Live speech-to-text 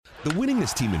The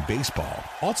winningest team in baseball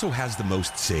also has the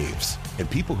most saves, and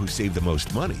people who save the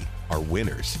most money are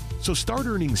winners. So start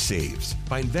earning saves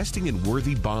by investing in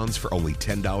worthy bonds for only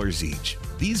 $10 each.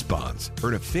 These bonds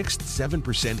earn a fixed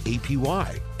 7%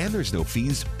 APY, and there's no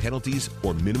fees, penalties,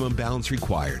 or minimum balance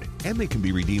required, and they can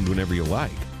be redeemed whenever you like.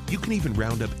 You can even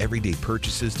round up everyday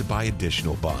purchases to buy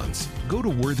additional bonds. Go to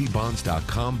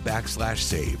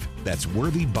worthybonds.com/save. That's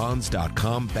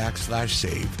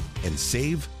worthybonds.com/save and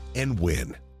save and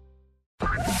win.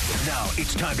 Now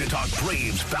it's time to talk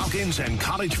Braves, Falcons, and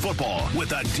college football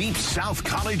with a Deep South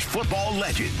college football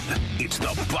legend. It's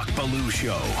the Buck Belue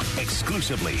Show,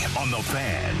 exclusively on The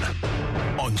Fan.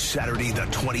 On Saturday the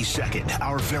 22nd,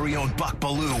 our very own Buck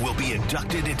Belue will be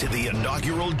inducted into the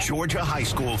inaugural Georgia High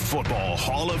School Football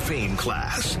Hall of Fame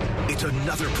class. It's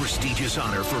another prestigious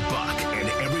honor for Buck, and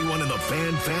everyone in the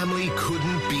Fan family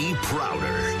couldn't be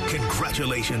prouder.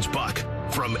 Congratulations, Buck,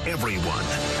 from everyone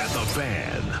at The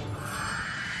Fan.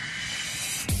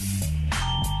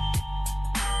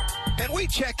 And we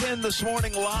check in this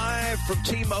morning live from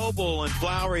T-Mobile in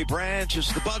Flowery Branch.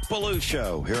 It's the Buck Belue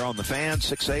Show here on The Fan,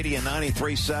 680 and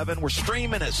 93.7. We're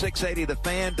streaming at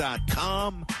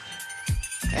 680thefan.com.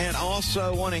 And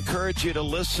also want to encourage you to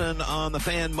listen on the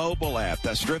Fan mobile app.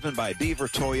 That's driven by Beaver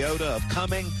Toyota of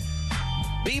Cumming.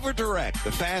 Beaver Direct,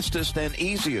 the fastest and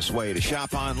easiest way to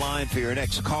shop online for your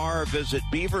next car. Visit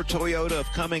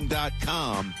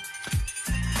beavertoyotaofcumming.com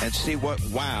and see what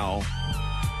wow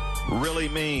really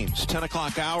means. 10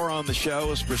 o'clock hour on the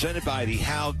show is presented by the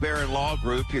Hal Barron Law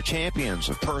Group, your champions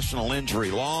of personal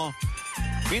injury law.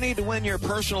 If you need to win your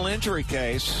personal injury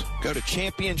case, go to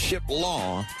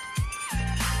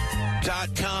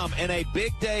championshiplaw.com. And a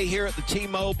big day here at the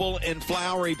T-Mobile in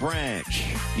Flowery Branch.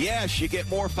 Yes, you get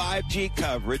more 5G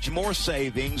coverage, more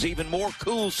savings, even more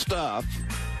cool stuff.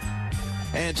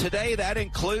 And today that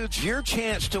includes your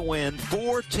chance to win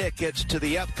 4 tickets to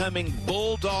the upcoming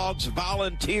Bulldogs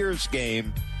Volunteers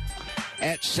game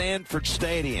at Sanford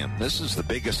Stadium. This is the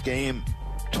biggest game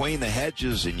between the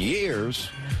hedges in years.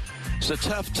 It's a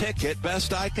tough ticket.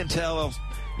 Best I can tell,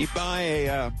 you buy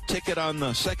a ticket on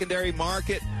the secondary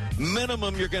market,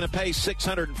 minimum you're going to pay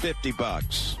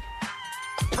 $650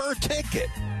 per ticket.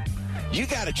 You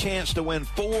got a chance to win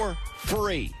 4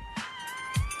 free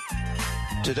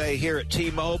today here at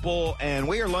T-Mobile, and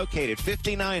we are located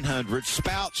 5900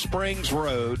 Spout Springs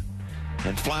Road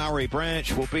in Flowery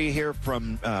Branch. We'll be here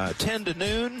from 10 to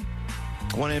noon.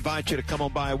 I want to invite you to come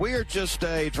on by. We are just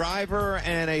a driver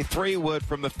and a 3-wood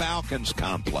from the Falcons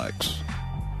complex.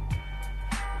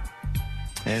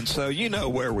 And so you know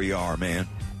where we are, man.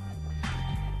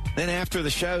 Then after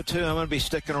the show, too, I'm going to be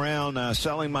sticking around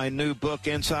selling my new book,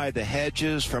 Inside the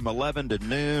Hedges, from 11 to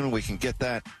noon. We can get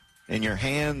that in your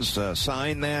hands,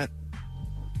 sign that.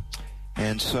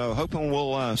 And so hoping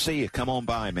we'll see you. Come on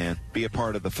by, man. Be a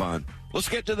part of the fun. Let's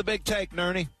get to the big take,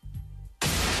 Nerney.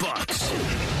 Bucks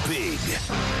Big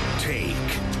Take.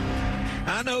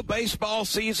 I know baseball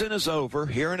season is over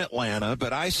here in Atlanta,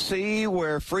 but I see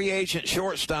where free agent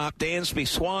shortstop Dansby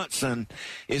Swanson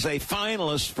is a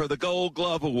finalist for the Gold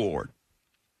Glove Award.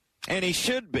 And he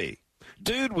should be.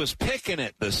 Dude was picking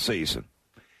it this season.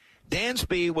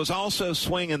 Dansby was also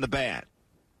swinging the bat,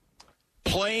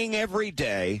 playing every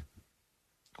day,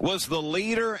 was the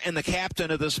leader and the captain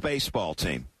of this baseball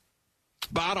team.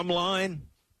 Bottom line,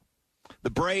 the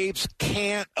Braves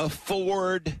can't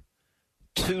afford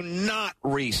to not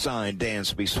re-sign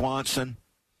Dansby Swanson,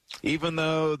 even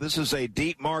though this is a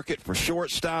deep market for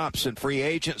shortstops and free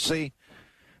agency.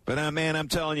 But, man, I'm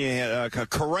telling you,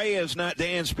 Correa is not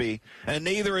Dansby, and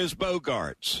neither is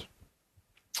Bogaerts.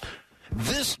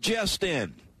 This just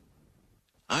in,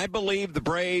 I believe the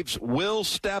Braves will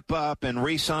step up and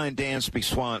re-sign Dansby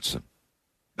Swanson.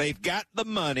 They've got the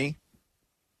money,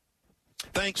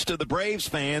 thanks to the Braves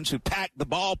fans who packed the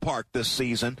ballpark this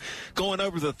season, going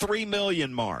over the $3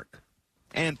 million mark.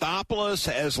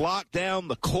 Anthopoulos has locked down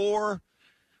the core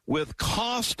with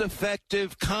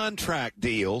cost-effective contract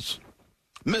deals.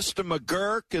 Mr.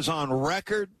 McGurk is on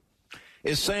record,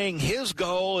 is saying his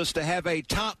goal is to have a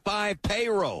top 5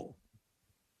 payroll.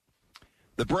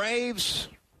 The Braves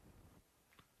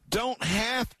don't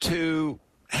have to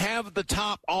have the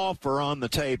top offer on the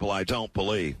table, I don't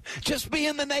believe. Just be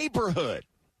in the neighborhood.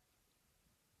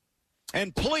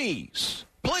 And please,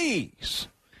 please,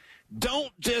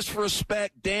 don't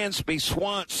disrespect Dansby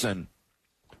Swanson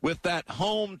with that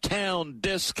hometown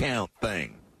discount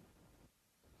thing.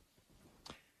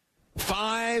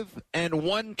 5 and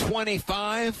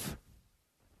 $125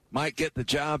 might get the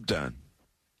job done.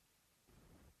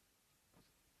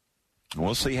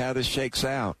 We'll see how this shakes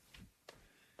out.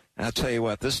 I'll tell you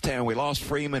what, this town, we lost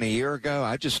Freeman a year ago.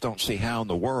 I just don't see how in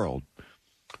the world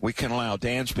we can allow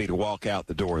Dansby to walk out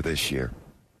the door this year.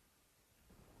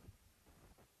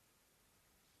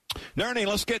 Nerney,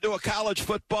 let's get to a college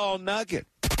football nugget.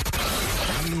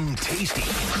 Tasty.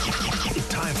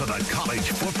 Time for the College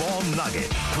Football Nugget.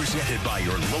 Presented by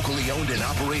your locally owned and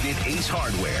operated Ace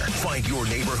Hardware. Find your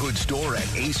neighborhood store at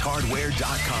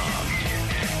acehardware.com.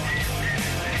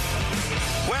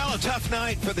 Well, a tough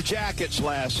night for the Jackets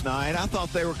last night. I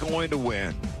thought they were going to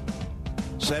win.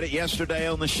 Said it yesterday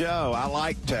on the show. I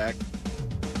like Tech.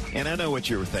 And I know what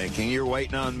you were thinking. You're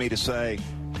waiting on me to say,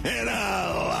 and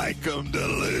I like them to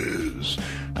lose.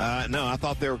 No, I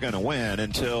thought they were going to win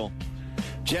until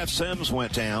Jeff Sims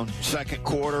went down second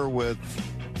quarter with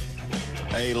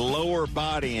a lower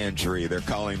body injury. They're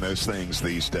calling those things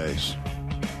these days.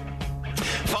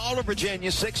 Fall to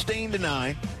Virginia,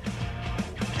 16-9.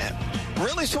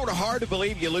 Really sort of hard to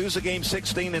believe you lose a game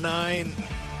 16-9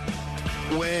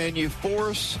 when you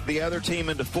force the other team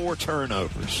into 4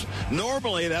 turnovers.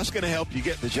 Normally, that's going to help you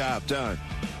get the job done.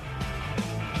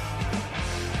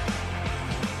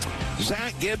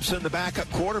 Zach Gibson, the backup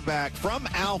quarterback from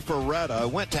Alpharetta,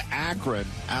 went to Akron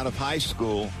out of high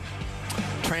school,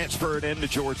 transferred into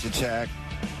Georgia Tech.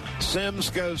 Sims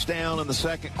goes down in the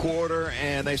second quarter,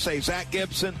 and they say, Zach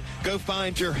Gibson, go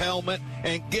find your helmet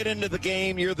and get into the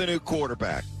game. You're the new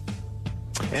quarterback.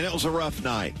 And it was a rough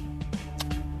night.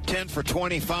 10 for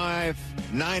 25,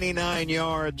 99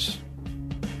 yards.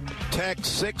 Tech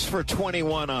 6 for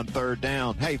 21 on third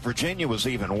down. Hey, Virginia was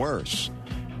even worse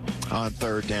on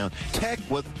third down. Tech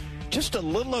with just a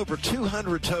little over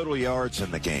 200 total yards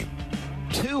in the game.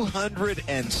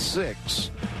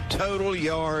 206 total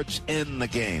yards in the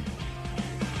game.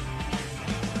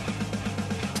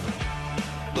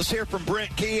 Let's hear from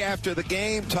Brent Key after the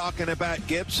game talking about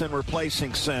Gibson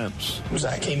replacing Sims.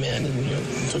 Zach came in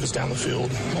and took us down the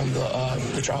field on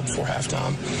the drive before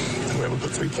halftime. We were able to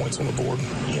put 3 points on the board.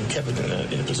 Kept it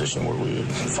in a position where we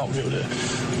thought we'd be able to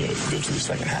go to the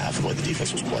second half the way the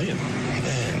defense was playing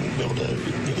and be able to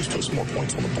at least put some more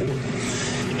points on the board.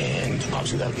 And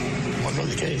obviously that wasn't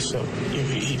really the case. So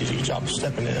he did a good job of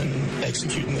stepping in and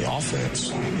executing the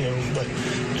offense. But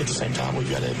at the same time, we've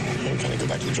got to kind of go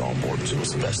back to the drawing board and see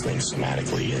what's the best thing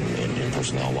schematically and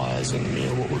personnel-wise,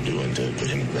 and what we're doing to put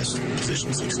him in the best position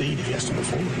to succeed if he has to move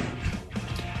forward.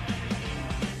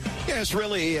 Yeah, it's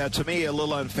really, to me, a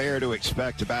little unfair to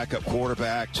expect a backup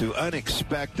quarterback to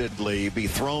unexpectedly be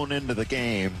thrown into the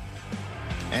game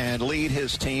and lead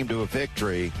his team to a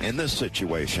victory, in this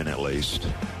situation at least.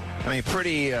 I mean,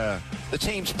 the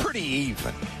team's pretty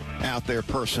even out there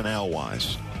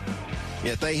personnel-wise.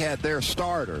 Yet they had their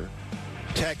starter.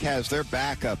 Tech has their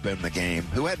backup in the game,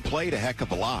 who hadn't played a heck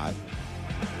of a lot.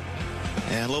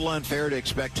 And a little unfair to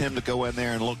expect him to go in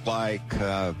there and look like,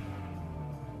 the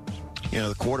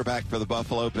quarterback for the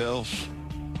Buffalo Bills.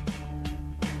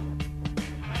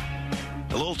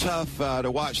 A little tough to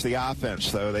watch the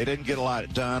offense, though. They didn't get a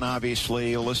lot done,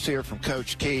 obviously. Let's hear from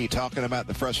Coach Key talking about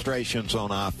the frustrations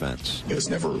on offense. It's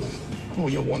never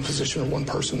one position or one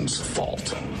person's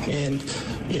fault. And,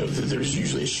 there's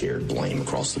usually a shared blame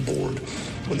across the board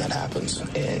when that happens.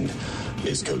 And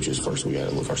as coaches, first we got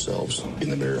to look ourselves in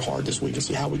the mirror hard this week and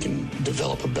see how we can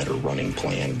develop a better running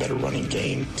plan, better running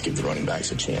game to give the running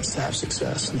backs a chance to have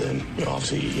success. And then,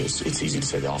 obviously, it's easy to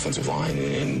say the offensive line,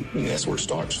 and that's where it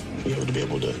starts, to be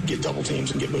able to get double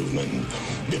teams and get movement and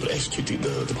be able to execute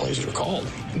the plays that are called.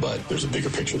 But there's a bigger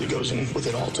picture that goes in with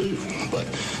it all, too. But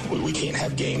we can't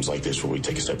have games like this where we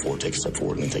take a step forward,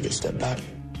 and then take a step back.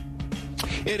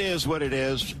 It is what it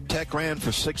is. Tech ran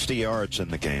for 60 yards in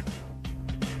the game.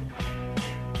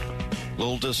 A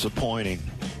little disappointing.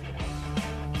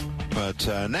 But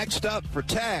next up for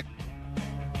Tech,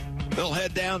 they'll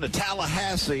head down to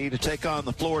Tallahassee to take on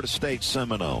the Florida State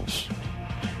Seminoles.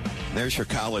 There's your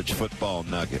college football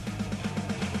nugget.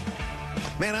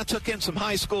 Man, I took in some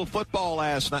high school football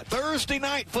last night. Thursday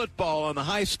night football on the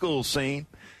high school scene.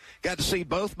 Got to see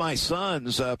both my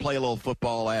sons play a little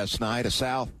football last night.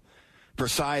 South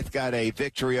Forsyth got a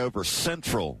victory over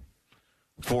Central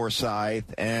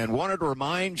Forsyth, and wanted to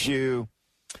remind you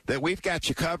that we've got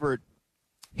you covered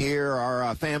here.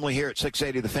 Our family here at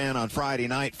 680 The Fan on Friday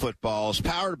Night Football is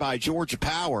powered by Georgia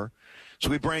Power, so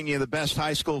we bring you the best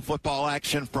high school football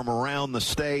action from around the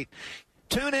state.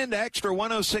 Tune in to Extra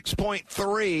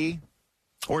 106.3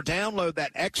 or download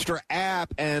that Extra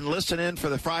app and listen in for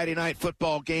the Friday Night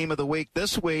Football game of the week.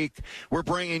 This week, we're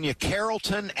bringing you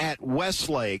Carrollton at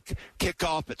Westlake,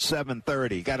 kickoff at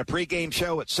 7:30. Got a pregame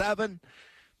show at 7.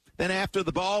 Then after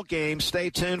the ball game,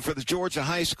 stay tuned for the Georgia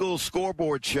High School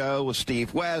Scoreboard Show with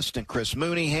Steve West and Chris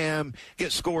Mooneyham.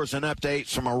 Get scores and updates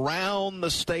from around the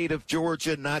state of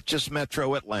Georgia, not just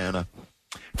Metro Atlanta.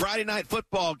 Friday Night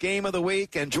Football Game of the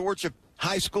Week and Georgia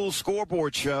High School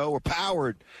Scoreboard Show are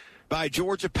powered by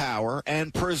Georgia Power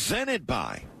and presented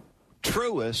by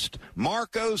Truist,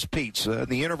 Marco's Pizza, and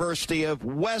the University of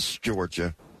West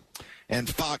Georgia, and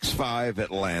Fox 5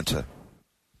 Atlanta.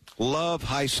 Love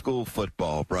high school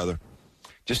football, brother.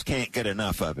 Just can't get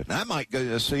enough of it. And I might go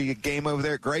to see a game over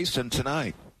there at Grayson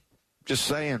tonight. Just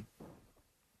saying.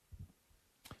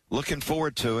 Looking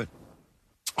forward to it.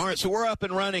 All right, so we're up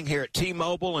and running here at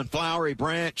T-Mobile in Flowery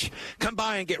Branch. Come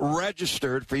by and get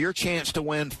registered for your chance to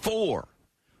win four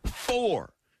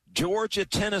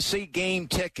Georgia-Tennessee game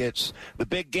tickets. The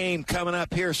big game coming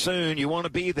up here soon. You want to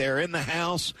be there in the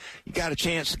house. You got a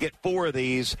chance to get 4 of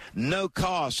these. No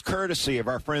cost, courtesy of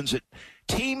our friends at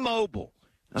T-Mobile.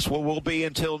 That's where we'll be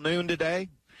until noon today.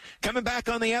 Coming back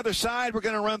on the other side, we're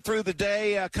going to run through the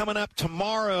day coming up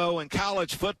tomorrow in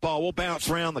college football. We'll bounce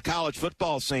around the college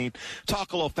football scene,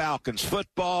 talk a little Falcons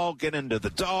football, get into the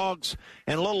Dogs,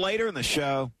 and a little later in the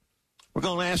show, we're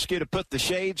going to ask you to put the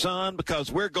shades on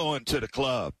because we're going to the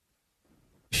club.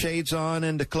 Shades on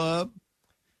in the club.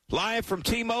 Live from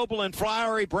T-Mobile in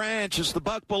Flowery Branch is the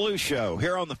Buck Belue Show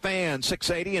here on the Fan,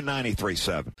 680 and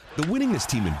 93.7. The winningest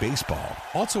team in baseball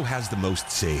also has the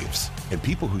most saves, and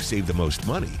people who save the most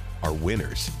money are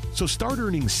winners. So start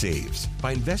earning saves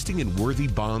by investing in worthy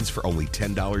bonds for only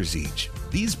 $10 each.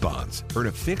 These bonds earn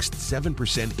a fixed 7%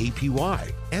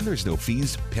 APY, and there's no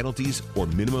fees, penalties, or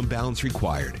minimum balance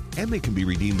required, and they can be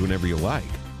redeemed whenever you like.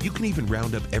 You can even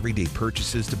round up everyday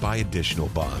purchases to buy additional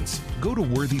bonds. Go to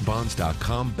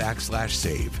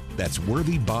worthybonds.com/save. That's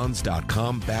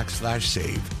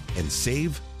worthybonds.com/save and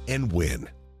save and win.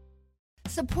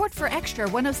 Support for Extra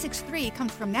 106.3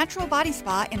 comes from Natural Body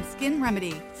Spa and Skin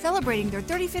Remedy, celebrating their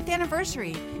 35th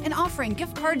anniversary and offering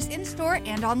gift cards in-store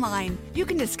and online. You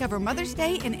can discover Mother's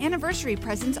Day and anniversary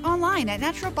presents online at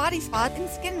Natural Body Spa and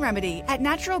Skin Remedy at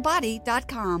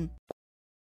naturalbody.com.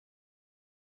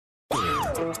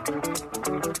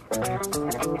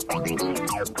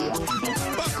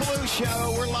 Buckaloo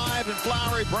Show. We're live in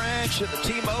Flowery Branch at the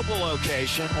T-Mobile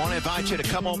location. I want to invite you to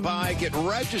come on by, get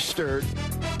registered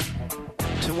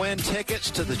to win tickets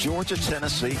to the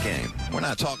Georgia-Tennessee game. We're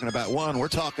not talking about 1, we're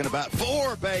talking about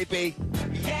 4, baby.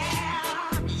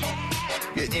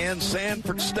 Getting you in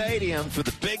Sanford Stadium for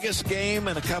the biggest game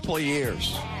in a couple of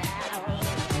years.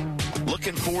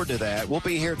 Looking forward to that. We'll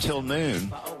be here till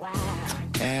noon.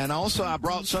 And also, I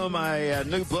brought some of my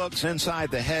new books, Inside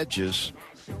the Hedges.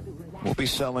 We'll be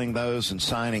selling those and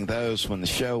signing those when the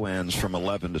show ends from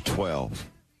 11 to 12.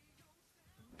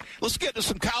 Let's get to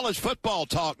some college football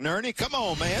talk, Nerney. Come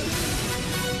on, man.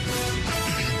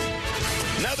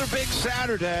 Another big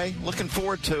Saturday. Looking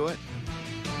forward to it.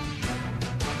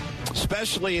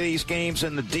 Especially these games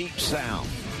in the Deep South.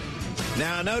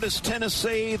 Now, notice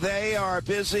Tennessee, they are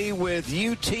busy with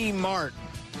UT Martin.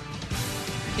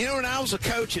 You know, when I was a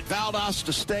coach at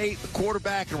Valdosta State, the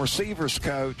quarterback and receivers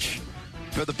coach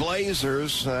for the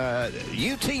Blazers,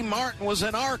 UT Martin was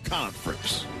in our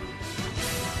conference.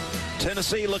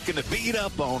 Tennessee looking to beat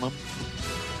up on them.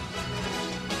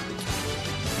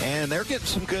 And they're getting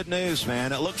some good news,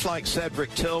 man. It looks like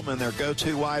Cedric Tillman, their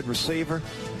go-to wide receiver,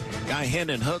 guy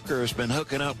Hendon Hooker has been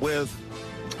hooking up with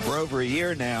for over a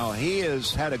year now. He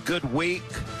has had a good week,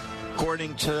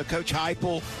 according to Coach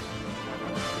Heupel.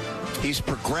 He's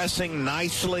progressing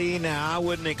nicely. Now, I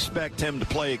wouldn't expect him to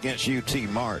play against UT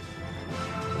Martin.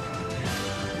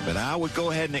 But I would go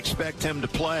ahead and expect him to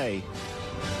play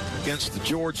against the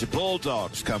Georgia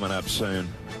Bulldogs coming up soon.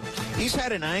 He's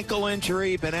had an ankle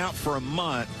injury, been out for a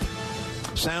month.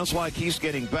 Sounds like he's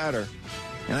getting better.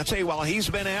 And I tell you, while he's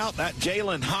been out, that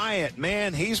Jalen Hyatt,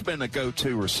 man, he's been a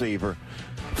go-to receiver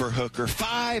for Hooker.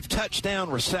 5 touchdown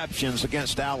receptions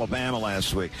against Alabama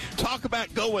last week. Talk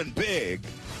about going big.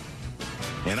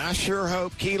 And I sure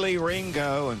hope Keely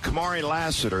Ringo and Kamari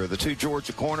Lassiter, the 2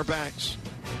 Georgia cornerbacks,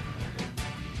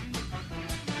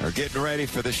 are getting ready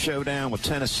for the showdown with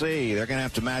Tennessee. They're going to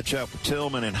have to match up with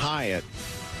Tillman and Hyatt.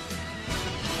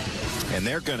 And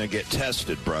they're going to get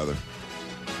tested, brother.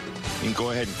 You can go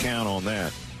ahead and count on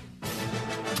that.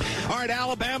 All right,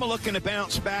 Alabama looking to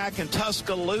bounce back in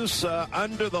Tuscaloosa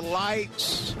under the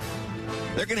lights.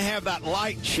 They're going to have that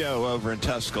light show over in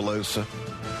Tuscaloosa.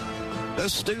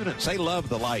 Those students, they love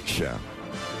the light show.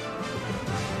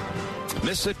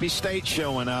 Mississippi State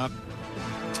showing up.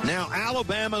 Now,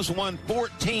 Alabama's won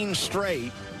 14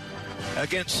 straight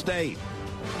against State.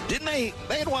 Didn't they?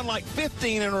 They had won like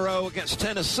 15 in a row against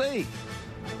Tennessee.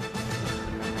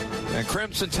 And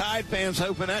Crimson Tide fans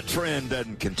hoping that trend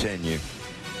doesn't continue.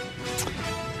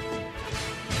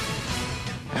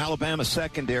 Alabama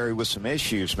secondary with some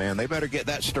issues, man. They better get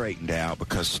that straightened out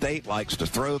because State likes to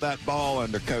throw that ball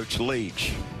under Coach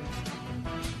Leach.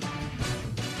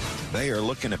 They are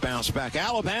looking to bounce back.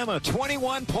 Alabama,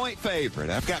 21-point favorite.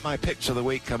 I've got my picks of the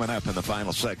week coming up in the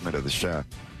final segment of the show.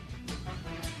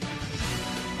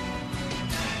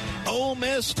 Ole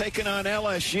Miss taking on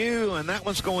LSU, and that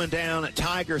one's going down at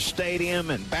Tiger Stadium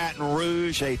in Baton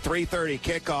Rouge, a 3:30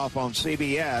 kickoff on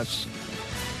CBS.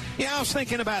 Yeah, I was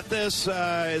thinking about this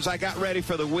as I got ready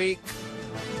for the week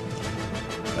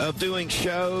of doing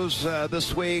shows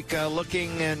this week,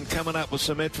 looking and coming up with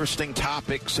some interesting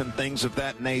topics and things of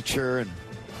that nature. And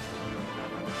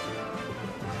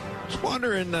I was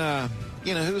wondering,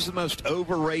 who's the most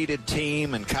overrated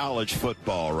team in college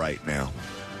football right now?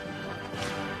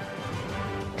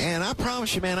 And I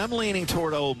promise you, man, I'm leaning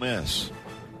toward Ole Miss.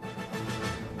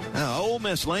 Ole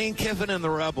Miss, Lane Kiffin and the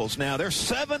Rebels. Now, they're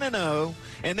 7-0,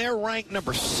 and they're ranked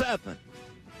number 7.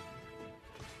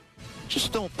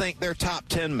 Just don't think they're top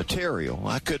 10 material.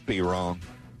 I could be wrong.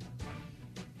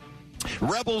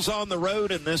 Rebels on the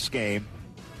road in this game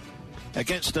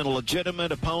against a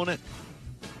legitimate opponent.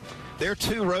 Their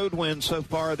 2 road wins so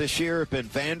far this year have been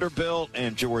Vanderbilt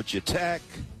and Georgia Tech.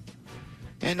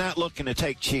 And not looking to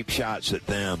take cheap shots at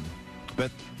them. But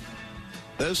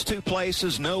those 2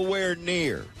 places nowhere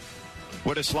near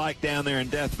what it's like down there in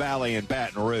Death Valley and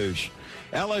Baton Rouge.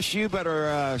 LSU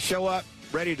better show up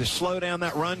ready to slow down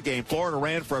that run game. Florida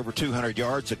ran for over 200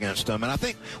 yards against them. And I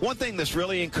think one thing that's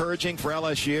really encouraging for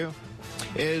LSU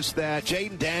is that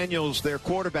Jaden Daniels, their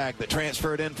quarterback that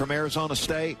transferred in from Arizona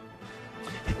State,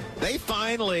 they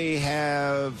finally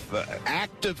have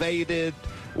activated,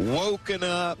 woken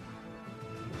up.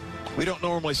 We don't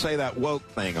normally say that woke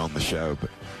thing on the show, but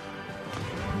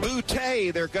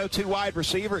Boutte, their go-to wide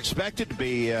receiver, expected to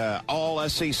be all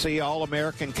SEC,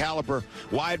 all-American caliber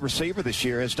wide receiver this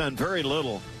year, has done very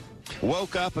little.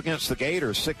 Woke up against the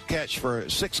Gators, 6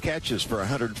 catches for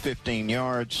 115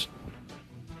 yards.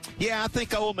 Yeah, I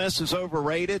think Ole Miss is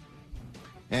overrated,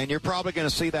 and you're probably going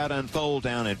to see that unfold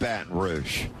down in Baton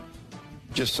Rouge.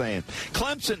 Just saying.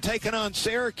 Clemson taking on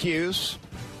Syracuse.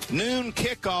 Noon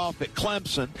kickoff at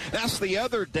Clemson. That's the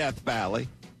other Death Valley.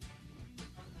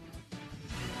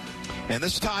 And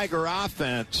this Tiger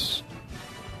offense,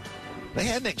 they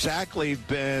hadn't exactly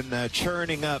been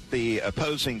churning up the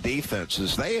opposing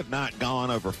defenses. They have not gone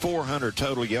over 400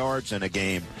 total yards in a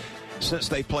game since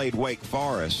they played Wake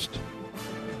Forest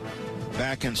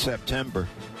back in September.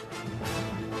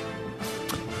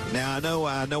 Now,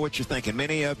 I know what you're thinking.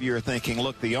 Many of you are thinking,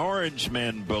 look, the Orange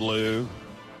Men, Baloo.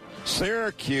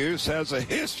 Syracuse has a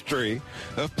history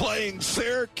of playing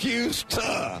Syracuse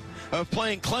tough, of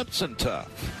playing Clemson tough.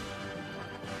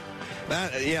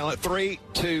 3,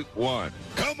 2, 1.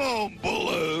 Come on,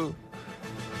 Baloo.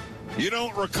 You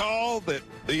don't recall that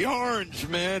the Orange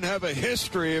Men have a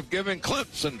history of giving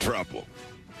Clemson trouble?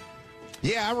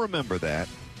 Yeah, I remember that.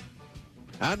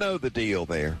 I know the deal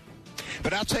there.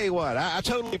 But I'll tell you what, I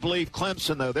totally believe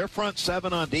Clemson, though, their front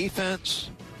 7 on defense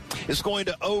is going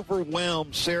to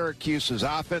overwhelm Syracuse's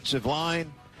offensive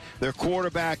line, their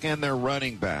quarterback, and their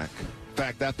running back. In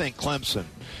fact, I think Clemson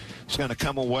is going to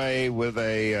come away with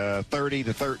a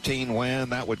 30-13 win.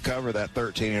 That would cover that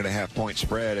 13.5-point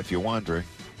spread, if you're wondering.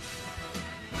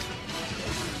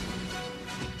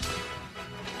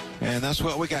 And that's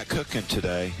what we got cooking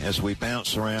today as we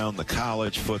bounce around the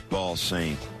college football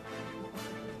scene.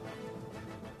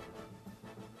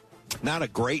 Not a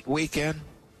great weekend,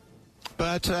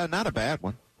 but not a bad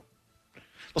one.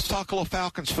 Let's talk a little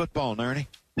Falcons football, Nerny.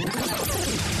 The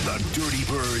Dirty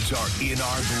Birds are in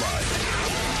our blood.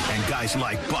 And guys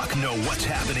like Buck know what's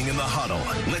happening in the huddle.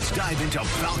 Let's dive into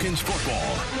Falcons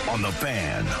football on The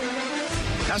Fan.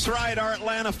 That's right, our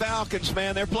Atlanta Falcons,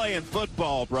 man. They're playing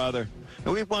football, brother.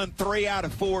 We've won 3 out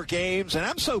of 4 games, and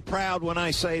I'm so proud when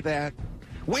I say that.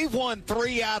 We've won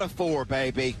 3 out of 4,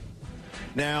 baby.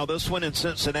 Now, this one in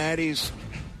Cincinnati's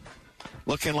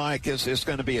looking like it's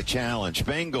going to be a challenge.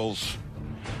 Bengals,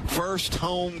 first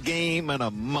home game in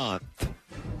a month.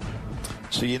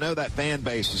 So you know that fan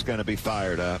base is going to be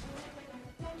fired up.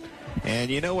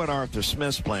 And you know what Arthur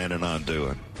Smith's planning on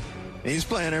doing? He's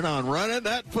planning on running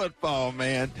that football,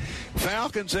 man.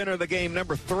 Falcons enter the game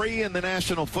number 3 in the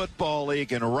National Football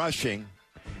League in rushing,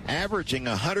 averaging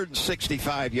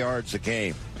 165 yards a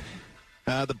game.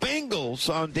 The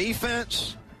Bengals on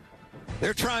defense,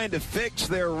 they're trying to fix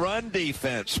their run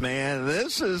defense, man.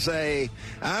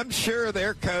 I'm sure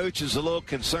their coach is a little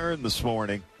concerned this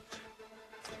morning.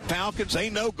 Falcons, they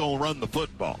know going to run the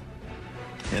football.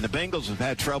 And the Bengals have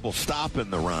had trouble stopping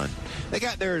the run. They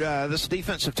got their this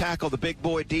defensive tackle, the big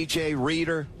boy, DJ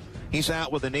Reader. He's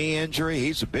out with a knee injury.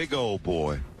 He's a big old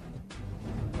boy.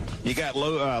 You got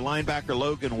linebacker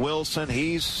Logan Wilson.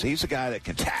 He's a guy that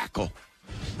can tackle.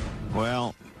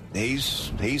 Well,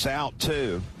 he's out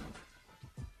too.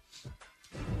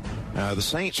 The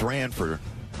Saints ran for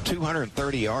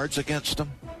 230 yards against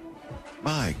them.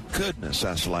 My goodness,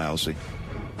 that's lousy.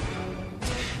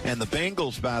 And the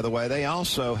Bengals, by the way, they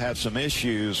also have some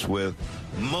issues with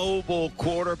mobile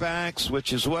quarterbacks,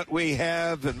 which is what we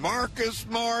have in Marcus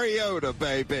Mariota,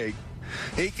 baby.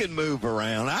 He can move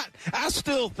around. I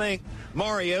still think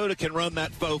Mariota can run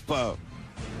that fofo.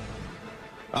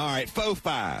 All right, faux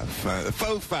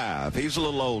five. He's a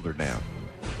little older now.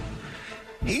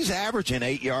 He's averaging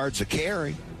 8 yards a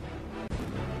carry.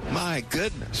 My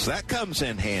goodness, that comes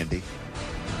in handy.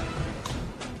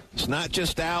 It's not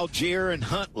just Algier and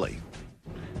Huntley,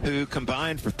 who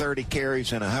combined for 30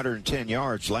 carries and 110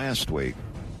 yards last week.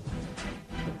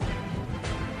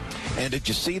 And did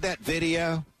you see that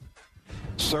video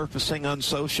surfacing on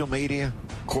social media?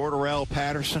 Cordarrelle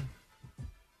Patterson?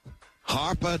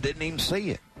 Harpa didn't even see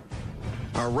it.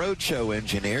 Our roadshow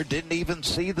engineer didn't even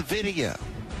see the video.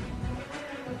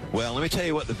 Well, let me tell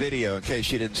you what the video, in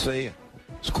case you didn't see it.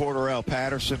 It's Cordarrelle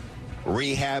Patterson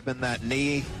rehabbing that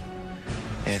knee,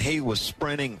 and he was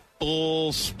sprinting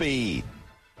full speed,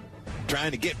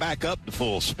 trying to get back up to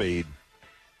full speed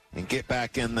and get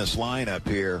back in this lineup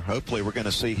here. Hopefully we're going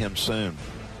to see him soon.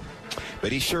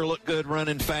 But he sure looked good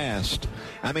running fast.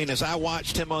 I mean, as I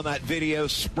watched him on that video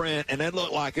sprint, and it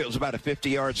looked like it was about a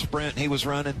 50-yard sprint he was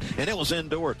running, and it was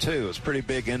indoor too. It was a pretty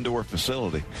big indoor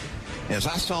facility. As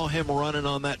I saw him running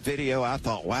on that video, I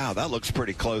thought, wow, that looks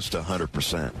pretty close to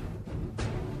 100%.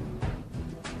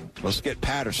 Let's get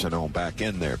Patterson on back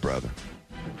in there, brother.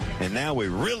 And now we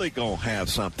really going to have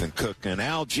something cooking.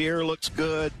 Algier looks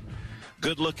good.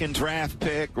 Good-looking draft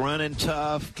pick, running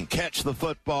tough, can catch the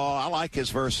football. I like his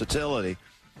versatility.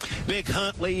 Big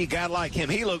Huntley, you got to like him.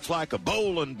 He looks like a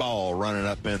bowling ball running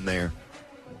up in there.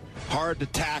 Hard to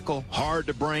tackle, hard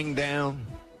to bring down.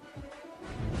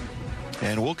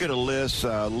 And we'll get a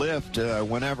lift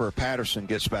whenever Patterson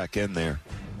gets back in there.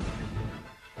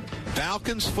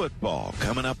 Falcons football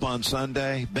coming up on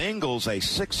Sunday. Bengals a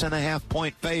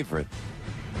 6.5-point favorite.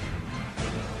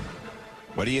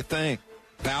 What do you think?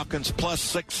 Falcons plus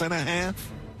 6.5?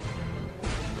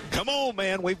 Come on,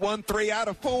 man. We've won 3 out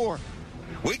of 4.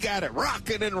 We got it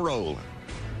rocking and rolling.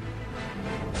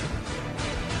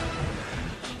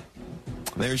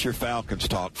 There's your Falcons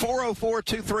talk.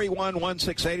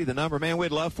 404-231-1680, the number. Man,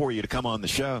 we'd love for you to come on the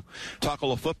show. Talk a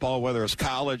little football, whether it's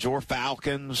college or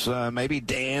Falcons, maybe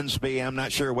Dansby. I'm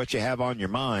not sure what you have on your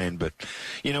mind. But,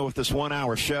 you know, with this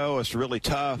 1-hour show, it's really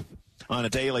tough on a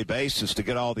daily basis to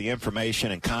get all the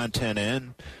information and content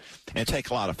in and take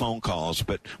a lot of phone calls.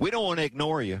 But we don't want to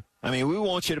ignore you. I mean, we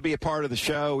want you to be a part of the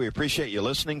show. We appreciate you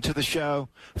listening to the show.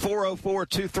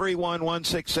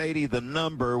 404-231-1680, the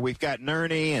number. We've got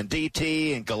Nerney and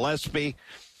DT and Gillespie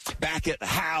back at the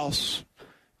house,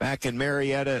 back in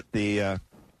Marietta at the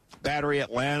Battery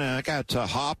Atlanta. I got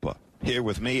Hoppa here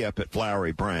with me up at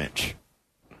Flowery Branch.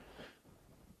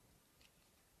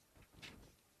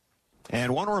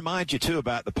 And want to remind you, too,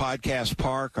 about the Podcast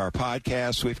Park, our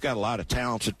podcast. We've got a lot of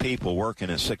talented people working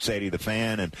at 680 The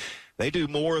Fan, and they do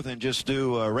more than just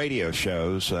do radio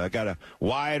shows. Got a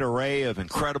wide array of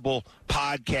incredible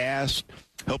podcasts.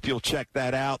 Hope you'll check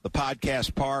that out. The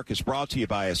Podcast Park is brought to you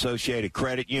by Associated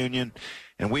Credit Union,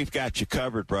 and we've got you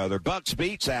covered, brother. Bucks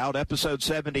Beats out. Episode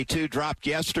 72 dropped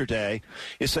yesterday.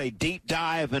 It's a deep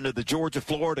dive into the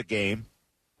Georgia-Florida game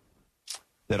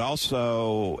that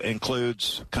also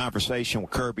includes conversation with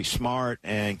Kirby Smart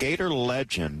and Gator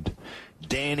legend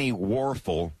Danny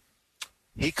Warfel.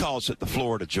 He calls it the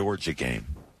Florida-Georgia game.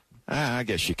 I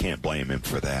guess you can't blame him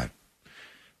for that.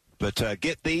 But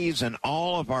get these and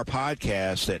all of our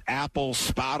podcasts at Apple,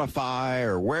 Spotify,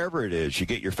 or wherever it is you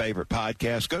get your favorite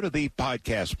podcast. Go to the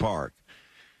Podcast Park.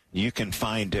 You can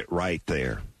find it right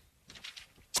there.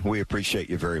 We appreciate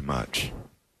you very much.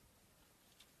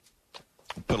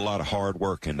 Put a lot of hard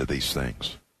work into these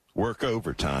things. Work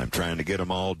overtime trying to get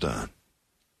them all done.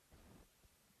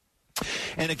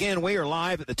 And again, we are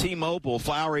live at the T-Mobile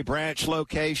Flowery Branch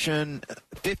location,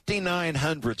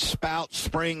 5900 Spout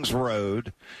Springs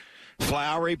Road,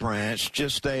 Flowery Branch,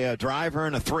 just a driver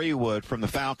and a 3-wood from the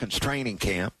Falcons training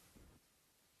camp.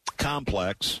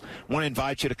 complex. I want to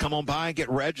invite you to come on by and get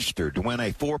registered to win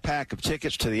a 4-pack of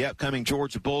tickets to the upcoming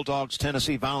Georgia Bulldogs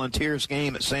Tennessee Volunteers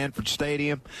game at Sanford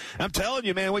Stadium. I'm telling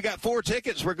you, man, we got 4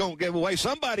 tickets we're going to give away.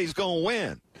 Somebody's going to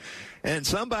win, and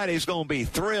somebody's going to be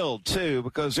thrilled, too,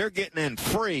 because they're getting in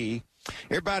free.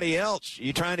 Everybody else,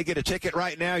 you trying to get a ticket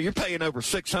right now, you're paying over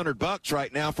 $600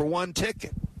 right now for one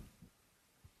ticket.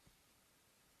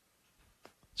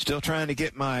 Still trying to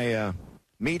get my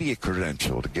media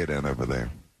credential to get in over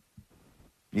there.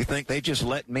 You think they just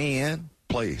let me in?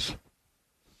 Please.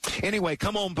 Anyway,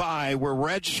 come on by. We're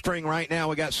registering right now.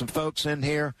 We got some folks in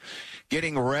here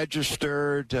getting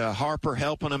registered. Harper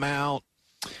helping them out.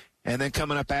 And then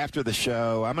coming up after the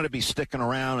show, I'm going to be sticking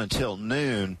around until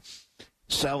noon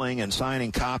selling and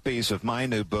signing copies of my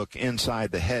new book,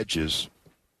 Inside the Hedges.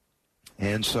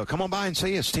 And so come on by and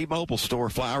see us, T-Mobile store,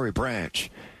 Flowery Branch.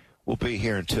 We'll be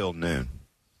here until noon.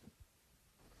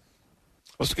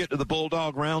 Let's get to the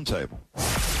Bulldog Roundtable.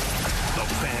 The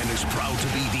Fan is proud to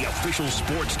be the official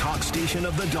sports talk station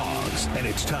of the Dogs. And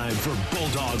it's time for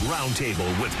Bulldog Roundtable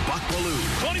with Buck Belue.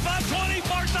 25-20,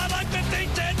 far sideline, 15,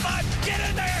 10-5, get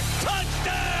in there,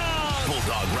 touchdown!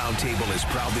 Bulldog Roundtable is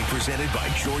proudly presented by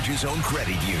Georgia's own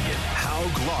credit union, Haug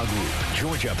Law Group,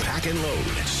 Georgia Pack and Load,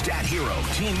 Stat Hero,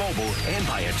 T-Mobile, and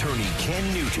by attorney Ken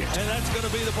Nugent. And that's going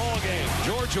to be the ball game.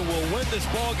 Georgia will win this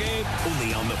ball game.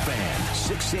 Only on the Fan,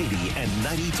 680 and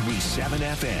 93.7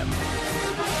 FM.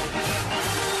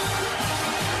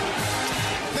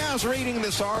 Now, I was reading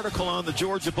this article on the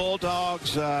Georgia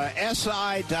Bulldogs,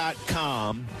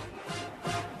 SI.com.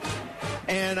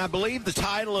 And I believe the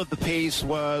title of the piece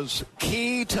was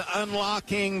Key to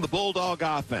Unlocking the Bulldog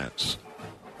Offense.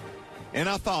 And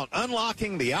I thought,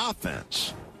 unlocking the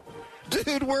offense?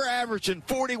 Dude, we're averaging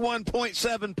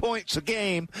 41.7 points a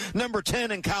game, number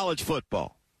 10 in college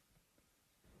football.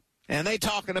 And they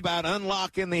talking about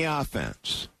unlocking the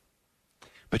offense.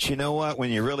 But you know what?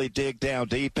 When you really dig down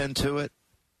deep into it,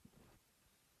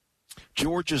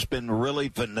 Georgia's been really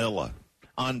vanilla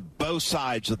on both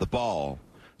sides of the ball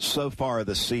so far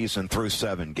this season through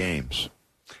 7 games.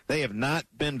 They have not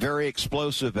been very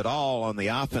explosive at all on the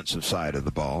offensive side of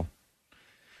the ball.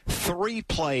 3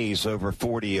 plays over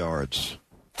 40 yards.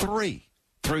 3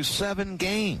 through 7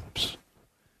 games.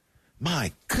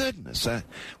 My goodness.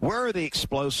 Where are the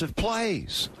explosive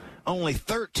plays? Only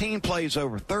 13 plays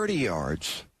over 30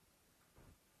 yards.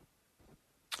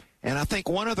 And I think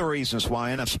one of the reasons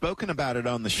why, and I've spoken about it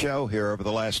on the show here over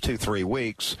the last 2-3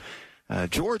 weeks,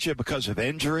 Georgia, because of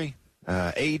injury,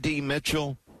 A.D.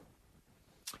 Mitchell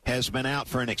has been out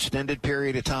for an extended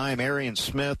period of time. Arian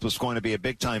Smith was going to be a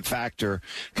big-time factor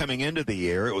coming into the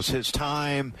year. It was his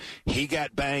time. He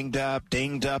got banged up,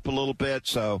 dinged up a little bit.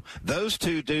 So those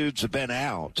 2 dudes have been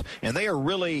out, and they are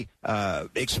really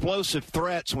explosive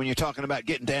threats when you're talking about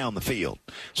getting down the field.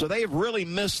 So they have really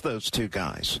missed those 2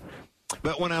 guys.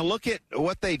 But when I look at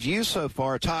what they've used so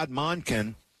far, Todd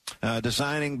Monken,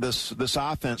 designing this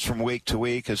offense from week to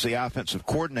week as the offensive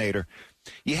coordinator,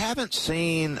 you haven't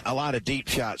seen a lot of deep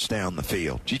shots down the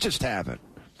field. You just haven't.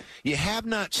 You have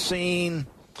not seen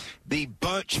the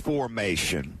bunch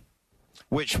formation,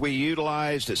 which we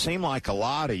utilized, it seemed like a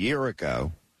lot a year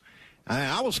ago.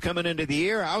 I was coming into the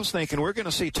year, I was thinking we're going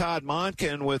to see Todd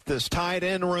Monken with this tight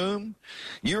end room.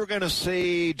 You're going to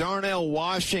see Darnell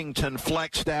Washington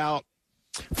flexed out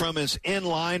from his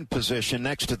in-line position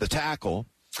next to the tackle.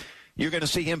 You're going to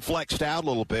see him flexed out a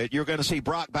little bit. You're going to see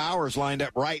Brock Bowers lined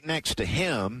up right next to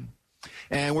him.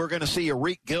 And we're going to see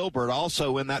Arik Gilbert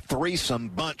also in that threesome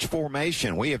bunch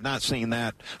formation. We have not seen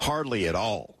that hardly at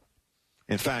all.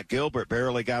 In fact, Gilbert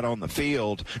barely got on the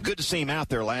field. Good to see him out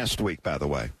there last week, by the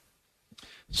way.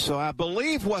 So I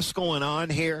believe what's going on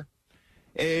here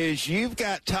is you've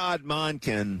got Todd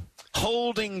Monken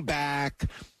holding back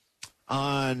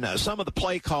on some of the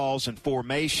play calls and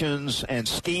formations and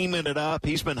scheming it up.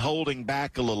 He's been holding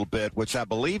back a little bit, which I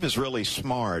believe is really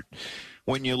smart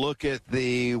when you look at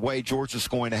the way Georgia's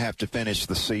going to have to finish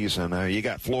the season. You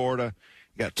got Florida,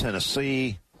 you got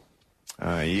Tennessee,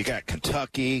 you got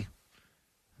Kentucky.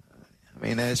 I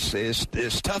mean,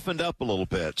 it's toughened up a little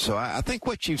bit. So I think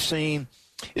what you've seen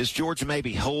is Georgia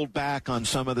maybe hold back on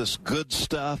some of this good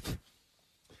stuff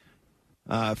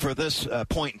for this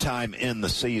point in time in the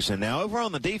season. Now, over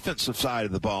on the defensive side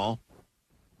of the ball,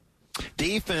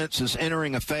 defense is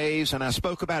entering a phase, and I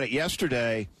spoke about it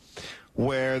yesterday,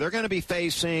 where they're going to be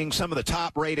facing some of the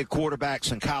top-rated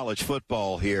quarterbacks in college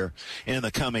football here in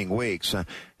the coming weeks.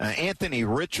 Anthony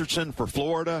Richardson for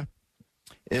Florida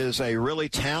is a really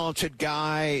talented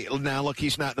guy. Now, look,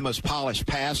 he's not the most polished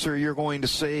passer you're going to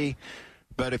see,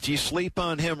 but if you sleep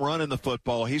on him running the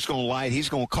football, he's going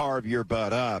to carve your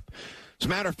butt up. As a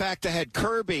matter of fact, I had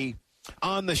Kirby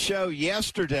on the show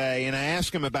yesterday, and I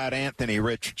asked him about Anthony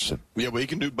Richardson. Yeah, well, he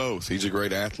can do both. He's a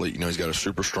great athlete. He's got a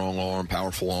super strong arm,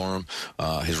 powerful arm.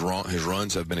 His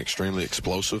runs have been extremely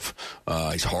explosive.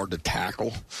 He's hard to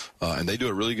tackle, and they do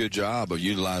a really good job of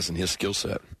utilizing his skill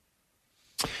set.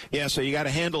 Yeah, so you got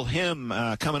to handle him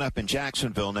coming up in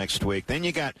Jacksonville next week. Then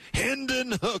you got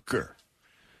Hendon Hooker,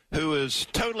 who is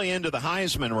totally into the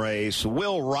Heisman race.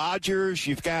 Will Rogers,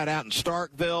 you've got out in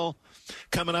Starkville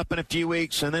coming up in a few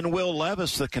weeks. And then Will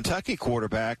Levis, the Kentucky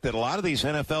quarterback that a lot of these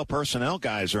NFL personnel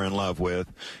guys are in love with.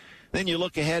 Then you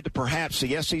look ahead to perhaps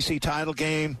the SEC title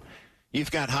game.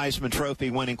 You've got Heisman Trophy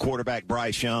winning quarterback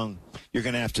Bryce Young. You're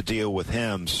going to have to deal with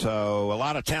him. So a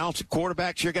lot of talented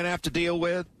quarterbacks you're going to have to deal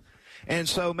with. And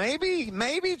so maybe,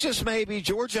 just maybe,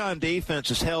 Georgia on defense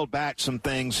has held back some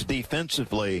things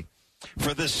defensively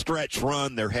for this stretch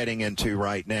run they're heading into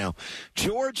right now.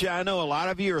 Georgia, I know a lot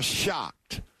of you are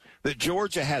shocked that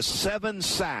Georgia has 7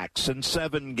 sacks in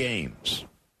 7 games.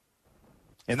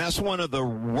 And that's one of the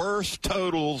worst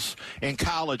totals in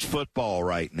college football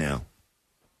right now.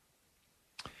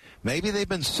 Maybe they've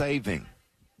been saving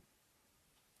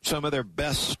some of their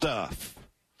best stuff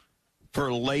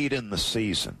for late in the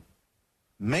season.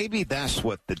 Maybe that's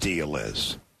what the deal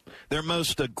is. Their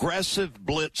most aggressive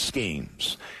blitz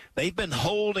schemes. They've been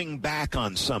holding back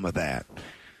on some of that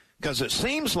because it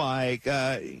seems like,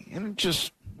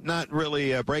 just not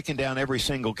really breaking down every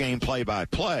single game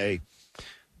play-by-play,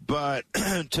 but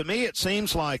to me it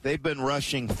seems like they've been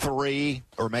rushing 3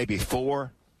 or maybe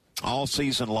 4 all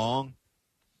season long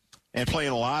and playing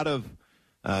a lot of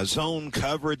zone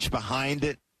coverage behind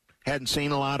it. Hadn't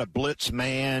seen a lot of blitz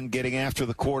man getting after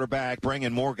the quarterback,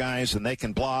 bringing more guys than they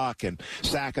can block and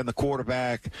sacking the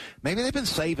quarterback. Maybe they've been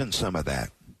saving some of that.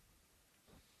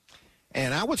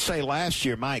 And I would say last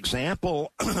year, my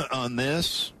example on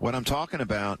this, what I'm talking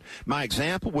about, my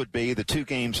example would be the 2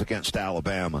 games against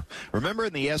Alabama. Remember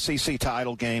in the SEC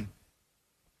title game?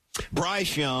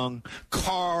 Bryce Young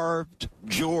carved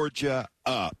Georgia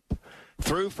up,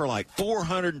 threw for like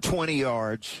 420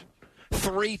 yards,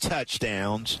 3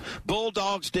 touchdowns.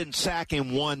 Bulldogs didn't sack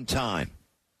him 1 time.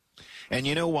 And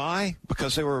you know why?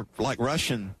 Because they were like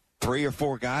rushing 3 or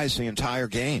 4 guys the entire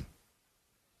game.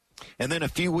 And then a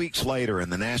few weeks later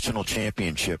in the national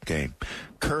championship game,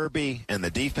 Kirby and the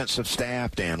defensive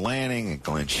staff, Dan Lanning and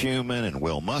Glenn Schumann and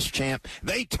Will Muschamp,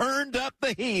 they turned up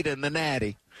the heat in the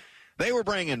Natty. They were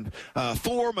bringing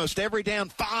 4, most every down,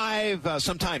 5,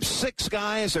 sometimes 6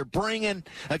 guys they're bringing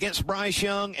against Bryce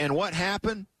Young. And what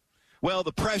happened? Well,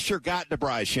 the pressure got to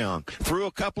Bryce Young. Threw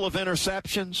a couple of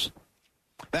interceptions.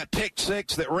 That pick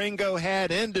 6 that Ringo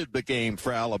had ended the game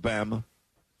for Alabama.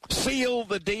 Sealed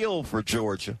the deal for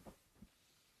Georgia.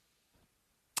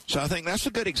 So I think that's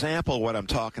a good example of what I'm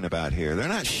talking about here. They're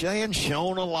not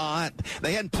shown a lot.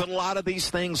 They hadn't put a lot of these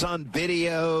things on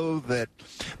video that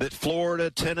Florida,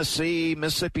 Tennessee,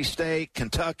 Mississippi State,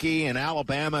 Kentucky, and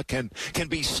Alabama can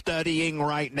be studying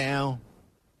right now.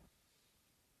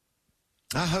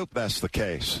 I hope that's the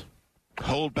case.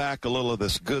 Hold back a little of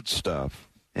this good stuff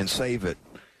and save it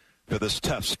for this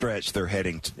tough stretch they're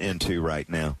heading into right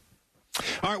now.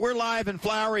 All right, we're live in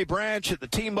Flowery Branch at the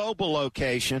T-Mobile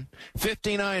location,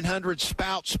 5900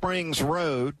 Spout Springs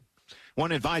Road. I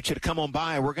want to invite you to come on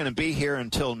by. We're going to be here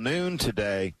until noon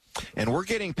today, and we're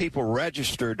getting people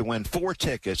registered to win 4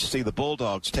 tickets to see the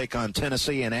Bulldogs take on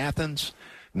Tennessee in Athens.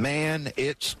 Man,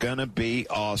 it's going to be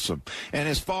awesome. And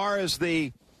as far as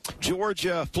the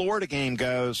Georgia-Florida game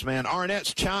goes, man,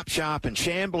 Arnett's Chop Shop in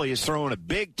Chamblee is throwing a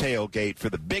big tailgate for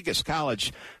the biggest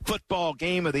college football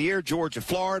game of the year,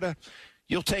 Georgia-Florida.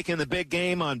 You'll take in the big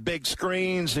game on big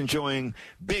screens, enjoying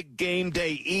big game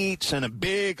day eats and a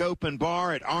big open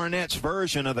bar at Arnett's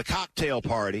version of the cocktail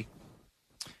party.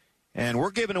 And we're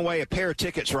giving away a pair of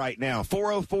tickets right now,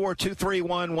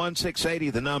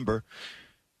 404-231-1680, the number,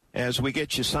 as we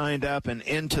get you signed up and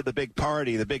into the big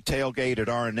party, the big tailgate at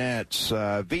Arnett's.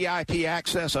 VIP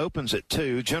access opens at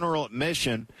 2. General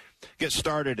admission gets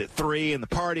started at 3, and the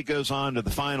party goes on to the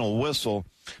final whistle.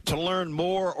 To learn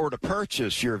more or to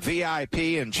purchase your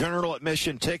VIP and general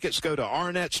admission tickets, go to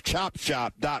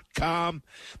arnettschopshop.com.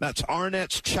 That's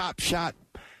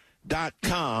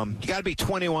arnettschopshop.com. You got to be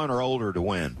 21 or older to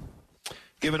win.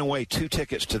 Giving away 2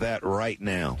 tickets to that right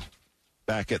now.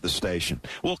 Back at the station.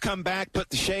 We'll come back, put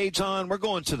the shades on. We're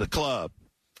going to the club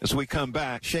as we come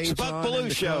back. It's the Buck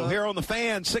Belue Show here on the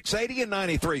Fan, 680 and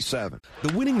 93.7. The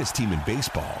winningest team in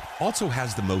baseball also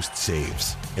has the most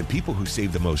saves, and people who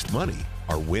save the most money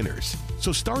are winners.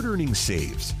 So start earning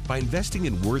saves by investing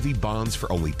in worthy bonds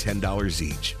for only $10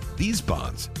 each. These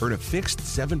bonds earn a fixed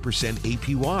 7%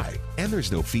 APY, and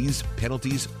there's no fees,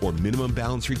 penalties, or minimum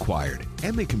balance required,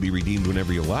 and they can be redeemed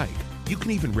whenever you like. You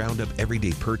can even round up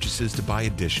everyday purchases to buy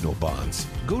additional bonds.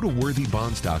 Go to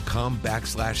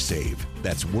worthybonds.com/save.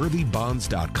 That's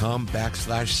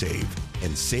worthybonds.com/save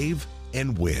and save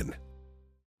and win.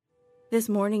 This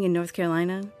morning in North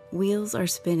Carolina, wheels are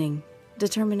spinning.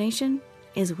 Determination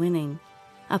is winning.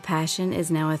 A passion is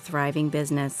now a thriving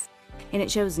business, and it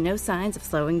shows no signs of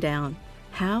slowing down.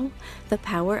 How? The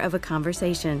power of a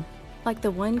conversation, like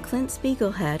the one Clint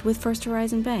Spiegel had with First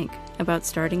Horizon Bank about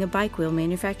starting a bike wheel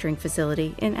manufacturing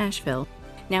facility in Asheville.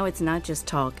 Now it's not just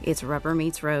talk, it's rubber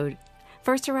meets road.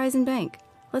 First Horizon Bank.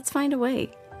 Let's find a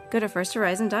way. Go to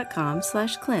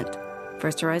firsthorizon.com/Clint.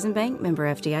 First Horizon Bank, member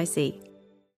FDIC.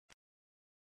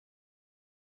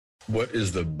 What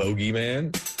is the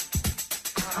bogeyman?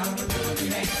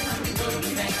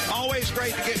 Always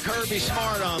great to get Kirby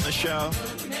Smart on the show.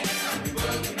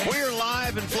 We're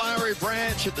live in Flowery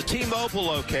Branch at the T-Mobile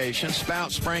location,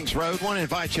 Spout Springs Road. Want to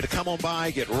invite you to come on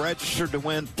by, get registered to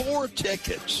win 4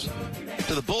 tickets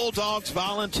to the Bulldogs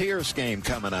Volunteers game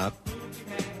coming up.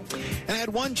 And I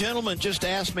had one gentleman just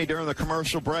ask me during the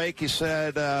commercial break, he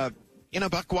said,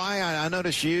 Buck, why I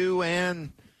noticed you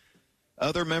and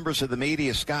other members of the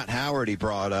media, Scott Howard, he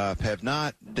brought up, did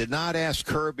not ask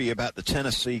Kirby about the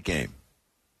Tennessee game.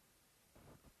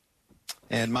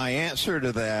 And my answer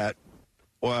to that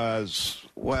was,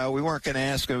 well, we weren't going to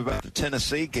ask him about the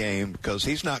Tennessee game because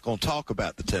he's not going to talk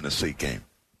about the Tennessee game.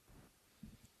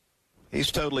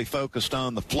 He's totally focused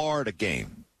on the Florida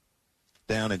game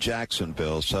down in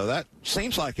Jacksonville. So that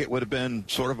seems like it would have been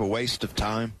sort of a waste of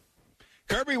time.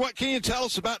 Kirby, what can you tell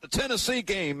us about the Tennessee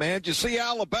game, man? Did you see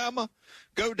Alabama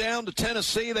go down to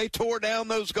Tennessee? They tore down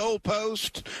those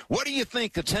goalposts. What do you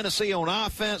think of Tennessee on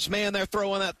offense? Man, they're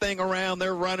throwing that thing around.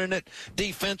 They're running it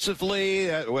defensively.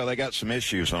 Well, they got some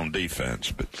issues on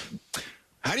defense. But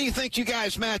how do you think you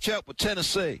guys match up with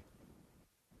Tennessee?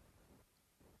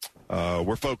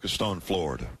 We're focused on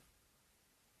Florida.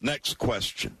 Next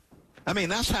question. I mean,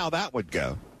 that's how that would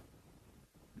go.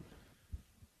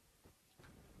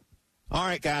 All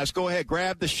right, guys, go ahead,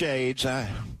 grab the shades.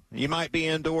 You might be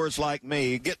indoors like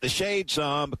me. Get the shades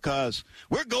on because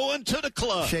we're going to the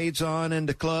club. Shades on in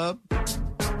the club.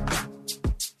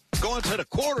 Going to the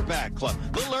quarterback club.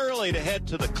 A little early to head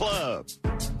to the club.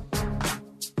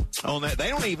 They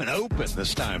don't even open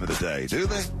this time of the day, do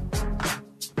they?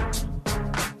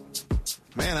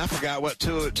 Man, I forgot what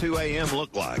 2 a.m.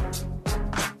 looked like.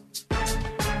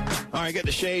 All right, get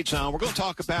the shades on. We're going to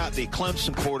talk about the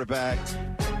Clemson quarterback,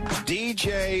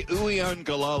 DJ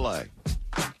Uiagalelei,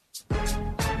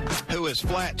 who has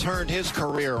flat turned his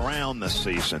career around this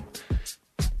season.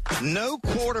 No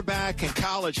quarterback in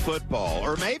college football,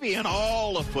 or maybe in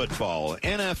all of football,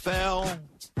 NFL,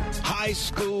 high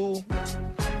school,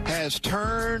 has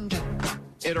turned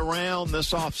it around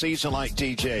this offseason like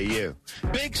DJU.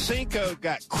 Big Cinco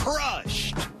got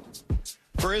crushed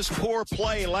for his poor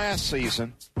play last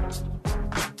season.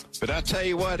 But I tell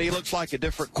you what, he looks like a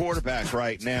different quarterback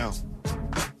right now.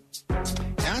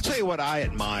 And I'll tell you what I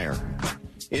admire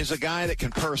is a guy that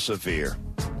can persevere.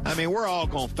 I mean, we're all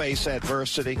going to face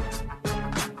adversity.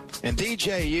 And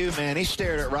DJU, man, he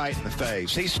stared it right in the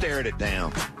face. He stared it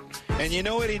down. And you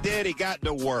know what he did? He got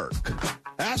to work.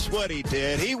 That's what he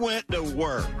did. He went to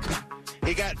work.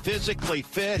 He got physically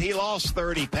fit. He lost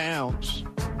 30 pounds.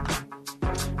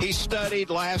 He studied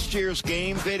last year's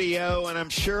game video, and I'm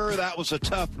sure that was a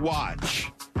tough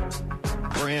watch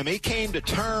for him. He came to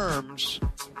terms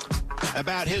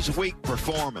about his weak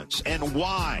performance and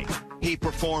why he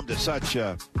performed at such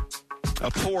a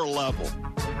poor level.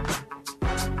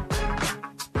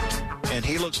 And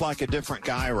he looks like a different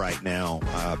guy right now.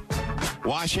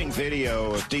 Watching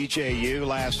video of DJU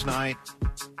last night,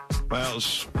 well, it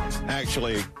was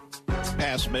actually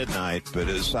past midnight, but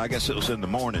I guess it was in the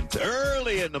morning,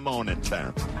 early in the morning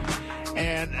time.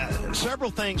 And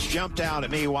several things jumped out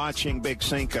at me watching Big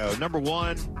Cinco. Number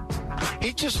one,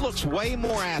 he just looks way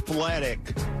more athletic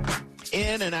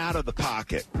in and out of the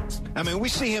pocket. I mean, we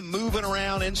see him moving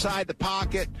around inside the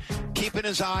pocket, keeping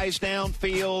his eyes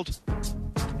downfield.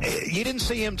 You didn't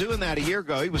see him doing that a year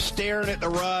ago. He was staring at the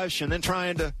rush and then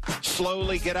trying to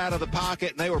slowly get out of the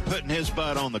pocket, and they were putting his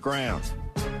butt on the ground.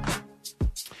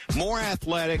 More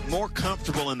athletic, more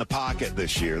comfortable in the pocket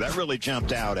this year. That really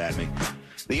jumped out at me.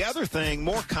 The other thing,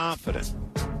 more confident.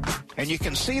 And you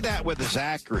can see that with his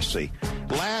accuracy.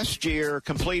 Last year,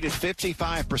 completed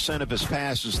 55% of his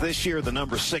passes. This year, the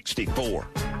number 64.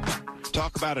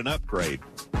 Talk about an upgrade.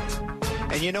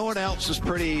 And you know what else is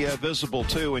pretty visible,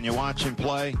 too, when you watch him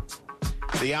play?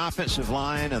 The offensive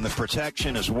line and the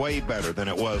protection is way better than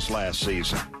it was last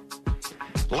season.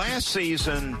 Last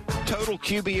season, total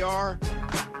QBR,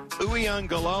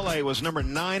 Uiagalelei was number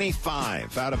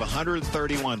 95 out of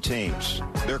 131 teams.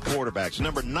 Their quarterbacks,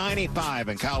 number 95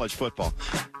 in college football.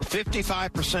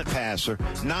 55% passer,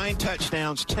 9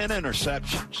 touchdowns, 10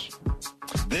 interceptions.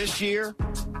 This year,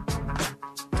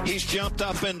 he's jumped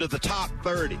up into the top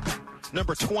 30.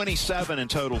 Number 27 in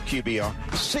total QBR,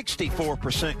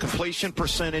 64% completion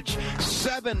percentage,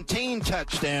 17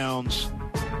 touchdowns,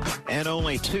 and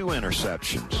only 2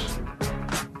 interceptions.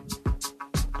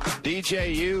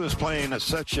 DJU is playing at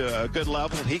such a good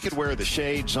level, he could wear the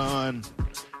shades on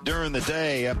during the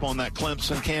day up on that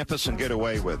Clemson campus and get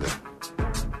away with it.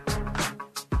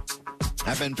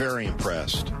 I've been very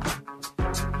impressed.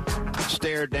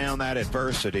 Stared down that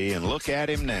adversity, and look at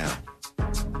him now.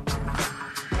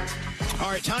 All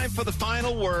right, time for the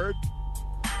final word.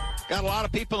 Got a lot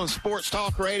of people in sports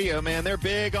talk radio, man. They're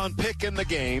big on picking the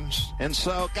games. And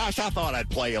so, gosh, I thought I'd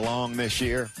play along this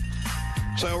year.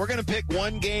 So we're going to pick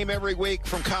one game every week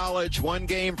from college, one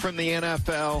game from the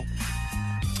NFL.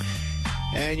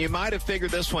 And you might have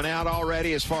figured this one out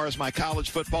already as far as my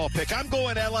college football pick. I'm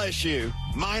going LSU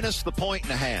minus the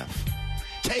 1.5.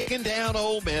 Taking down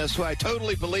Ole Miss, who I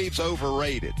totally believe is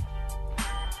overrated.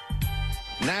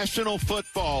 National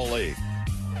Football League.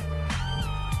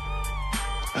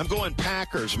 I'm going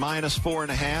Packers minus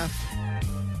 4.5.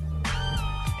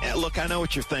 And look, I know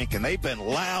what you're thinking. They've been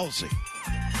lousy.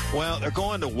 Well, they're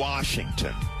going to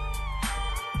Washington.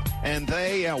 And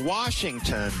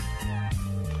Washington,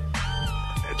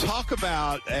 talk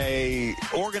about a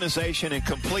organization in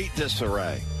complete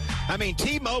disarray. I mean,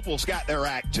 T-Mobile's got their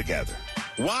act together.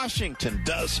 Washington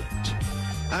doesn't.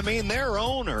 I mean, their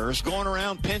owner's going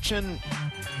around pinching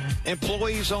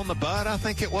employees on the butt, I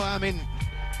think it was. I mean,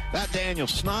 that Daniel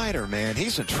Snyder, man,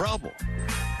 he's in trouble.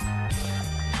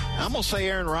 I'm going to say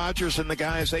Aaron Rodgers and the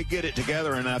guys, they get it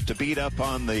together enough to beat up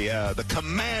on the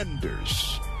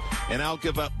Commanders. And I'll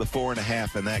give up the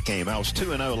 4.5 in that game. I was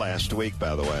 2-0 last week,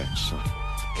 by the way, so in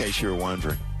case you were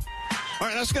wondering. All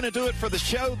right, that's going to do it for the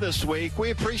show this week.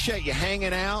 We appreciate you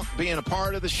hanging out, being a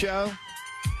part of the show.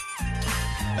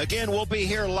 Again, we'll be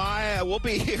here live. We'll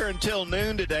be here until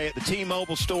noon today at the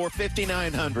T-Mobile store,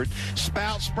 5900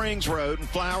 Spout Springs Road in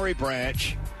Flowery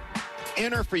Branch.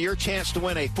 Enter for your chance to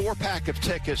win a 4-pack of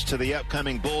tickets to the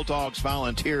upcoming Bulldogs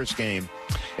Volunteers game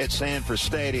at Sanford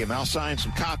Stadium. I'll sign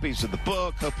some copies of the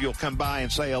book. Hope you'll come by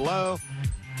and say hello.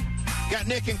 Got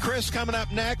Nick and Chris coming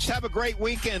up next. Have a great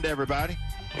weekend, everybody.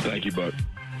 Thank you, Buck.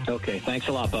 Okay, thanks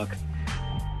a lot, Buck.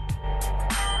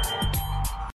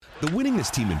 The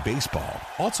winningest team in baseball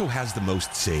also has the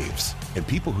most saves, and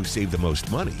people who save the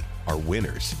most money are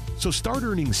winners. So start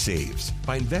earning saves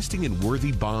by investing in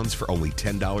worthy bonds for only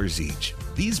 $10 each.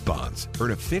 These bonds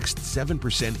earn a fixed 7%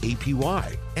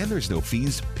 APY, and there's no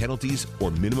fees, penalties,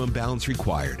 or minimum balance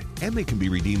required, and they can be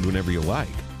redeemed whenever you like.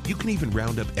 You can even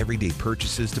round up everyday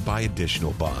purchases to buy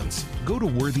additional bonds. Go to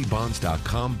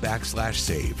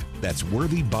worthybonds.com/save. That's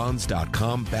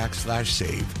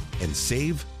worthybonds.com/save, and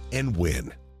save and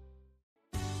win.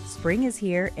 Spring is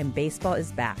here and baseball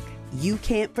is back. You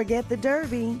can't forget the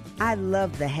Derby. I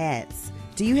love the hats.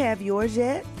 Do you have yours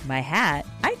yet? My hat?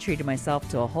 I treated myself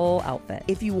to a whole outfit.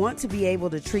 If you want to be able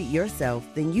to treat yourself,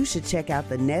 then you should check out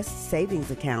the Nest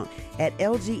Savings Account at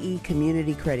LGE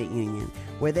Community Credit Union,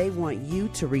 where they want you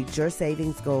to reach your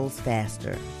savings goals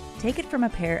faster. Take it from a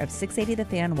pair of 680 The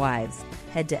Fan wives.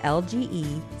 Head to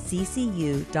lgeccu.org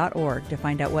to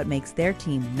find out what makes their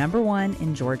team #1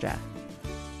 in Georgia.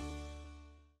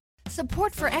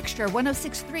 Support for Extra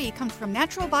 106.3 comes from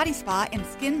Natural Body Spa and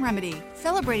Skin Remedy,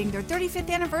 celebrating their 35th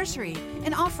anniversary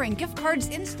and offering gift cards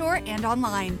in-store and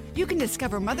online. You can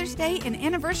discover Mother's Day and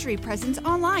anniversary presents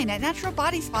online at Natural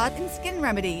Body Spa and Skin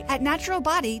Remedy at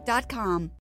naturalbody.com.